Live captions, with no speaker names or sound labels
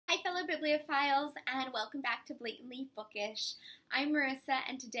Hello Bibliophiles, and welcome back to Blatantly Bookish. I'm Marissa,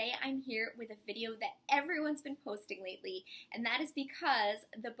 and today I'm here with a video that everyone's been posting lately, and that is because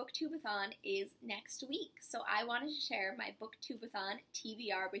the booktube-a-thon is next week. So I wanted to share my booktube-a-thon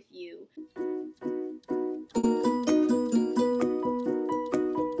TBR with you.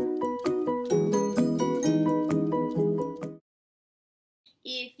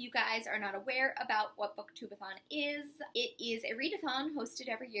 If you guys are not aware about what booktube-a-thon is, it is a readathon hosted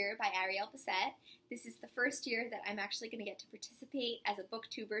every year by Ariel Bissett. This is the first year that I'm actually going to get to participate as a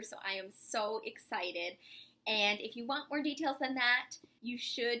booktuber, so I am so excited. And if you want more details than that, you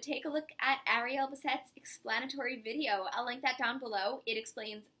should take a look at Ariel Bissett's explanatory video. I'll link that down below. It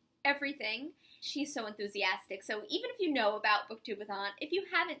explains everything. She's so enthusiastic. So even if you know about booktube-a-thon, if you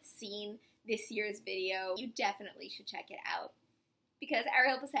haven't seen this year's video, you definitely should check it out, because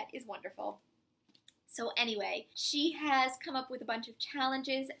Ariel Bissett is wonderful. So anyway, she has come up with a bunch of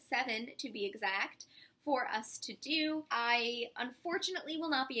challenges, 7 to be exact, for us to do. I unfortunately will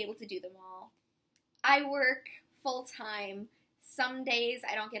not be able to do them all. I work full-time. Some days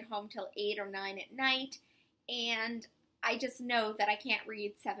I don't get home till 8 or 9 at night, and I just know that I can't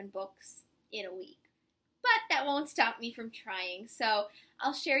read 7 books in a week. But that won't stop me from trying, so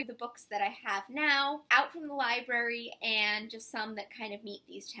I'll share the books that I have now out from the library and just some that kind of meet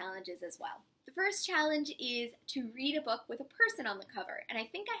these challenges as well. The first challenge is to read a book with a person on the cover, and I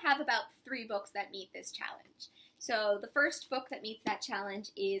think I have about 3 books that meet this challenge. So the first book that meets that challenge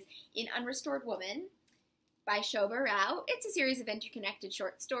is An Unrestored Woman by Shobha Rao. It's a series of interconnected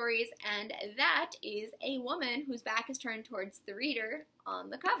short stories, and that is a woman whose back is turned towards the reader on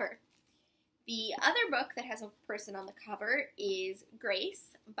the cover. The other book that has a person on the cover is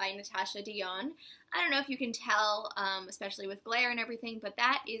Grace by Natasha Dion. I don't know if you can tell, especially with glare and everything, but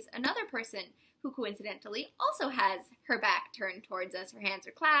that is another person who coincidentally also has her back turned towards us. Her hands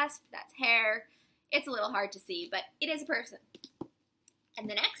are clasped, that's hair. It's a little hard to see, but it is a person. And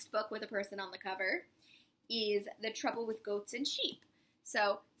the next book with a person on the cover is The Trouble with Goats and Sheep.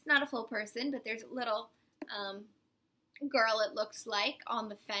 So it's not a full person, but there's a little girl, it looks like, on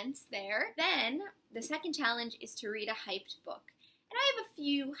the fence there. Then the second challenge is to read a hyped book. And I have a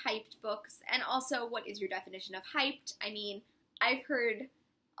few hyped books, and also, what is your definition of hyped? I mean, I've heard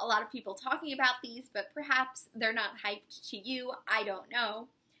a lot of people talking about these, but perhaps they're not hyped to you. I don't know.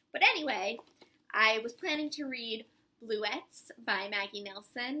 But anyway, I was planning to read Bluets by Maggie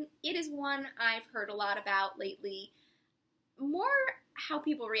Nelson. It is one I've heard a lot about lately. More how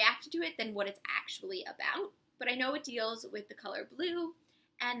people reacted to it than what it's actually about. But I know it deals with the color blue,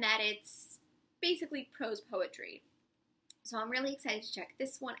 and that it's basically prose poetry. So I'm really excited to check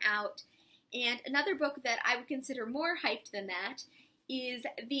this one out. And another book that I would consider more hyped than that is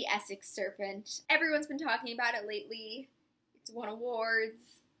The Essex Serpent. Everyone's been talking about it lately. It's won awards.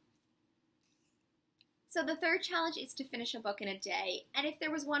 So the third challenge is to finish a book in a day. And if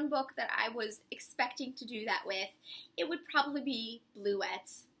there was one book that I was expecting to do that with, it would probably be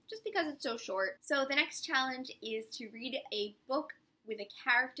Bluets, just because it's so short. So the next challenge is to read a book with a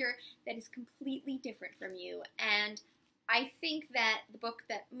character that is completely different from you. And I think that the book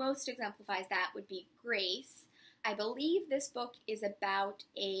that most exemplifies that would be Grace. I believe this book is about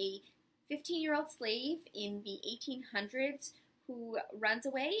a 15-year-old slave in the 1800s who runs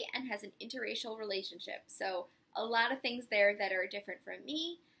away and has an interracial relationship. So a lot of things there that are different from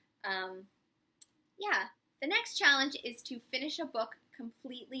me. Yeah. The next challenge is to finish a book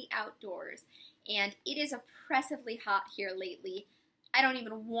completely outdoors, and it is oppressively hot here lately. I don't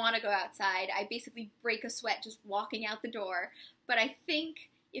even want to go outside. I basically break a sweat just walking out the door, but I think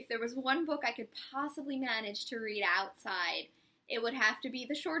if there was one book I could possibly manage to read outside, it would have to be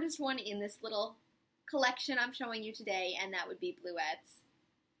the shortest one in this little collection I'm showing you today, and that would be Bluets,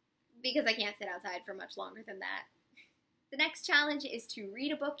 because I can't sit outside for much longer than that. The next challenge is to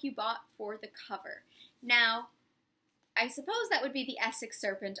read a book you bought for the cover. Now, I suppose that would be The Essex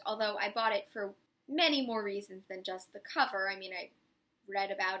Serpent, although I bought it for many more reasons than just the cover. I mean, I read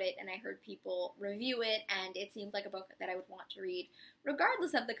about it and I heard people review it, and it seemed like a book that I would want to read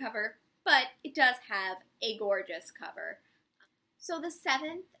regardless of the cover, but it does have a gorgeous cover. So the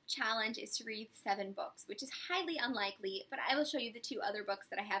 7th challenge is to read 7 books, which is highly unlikely, but I will show you the 2 other books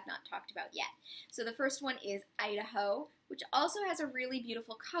that I have not talked about yet. So the first one is Idaho, which also has a really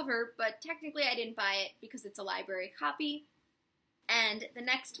beautiful cover, but technically I didn't buy it because it's a library copy. And the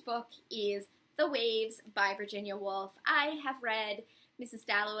next book is The Waves by Virginia Woolf. I have read Mrs.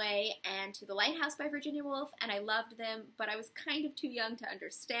 Dalloway and To the Lighthouse by Virginia Woolf, and I loved them, but I was kind of too young to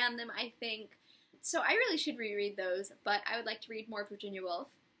understand them, I think. So I really should reread those, but I would like to read more Virginia Woolf.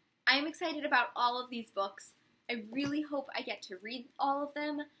 I'm excited about all of these books. I really hope I get to read all of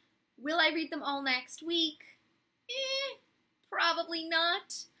them. Will I read them all next week? Probably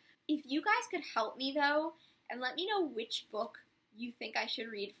not. If you guys could help me though, and let me know which book you think I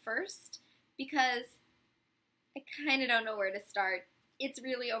should read first, because I kind of don't know where to start. It's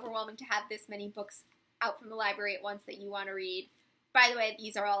really overwhelming to have this many books out from the library at once that you want to read. By the way,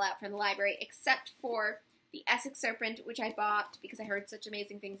 these are all out from the library except for The Essex Serpent, which I bought because I heard such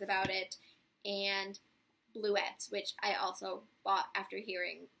amazing things about it, and Bluets, which I also bought after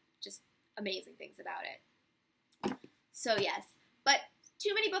hearing just amazing things about it. So yes, but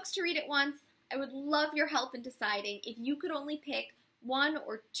too many books to read at once. I would love your help in deciding if you could only pick 1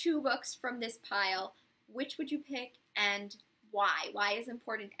 or 2 books from this pile, which would you pick and why? Why is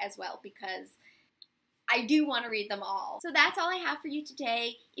important as well, because I do want to read them all. So that's all I have for you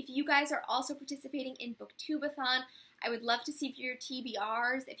today. If you guys are also participating in booktube-a-thon, I would love to see your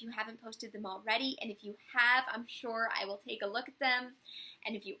TBRs if you haven't posted them already, and if you have, I'm sure I will take a look at them.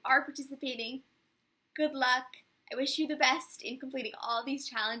 And if you are participating, good luck. I wish you the best in completing all these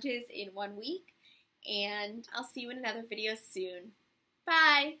challenges in 1 week, and I'll see you in another video soon.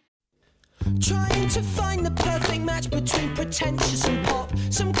 Bye! Trying to find the perfect match between pretentious and pop.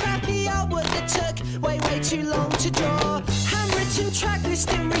 Some crappy artwork that took way too long to draw. Handwritten track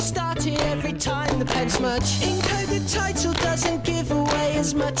listing restarted every time the pen smudge. Encoded title doesn't give away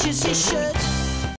as much as it should.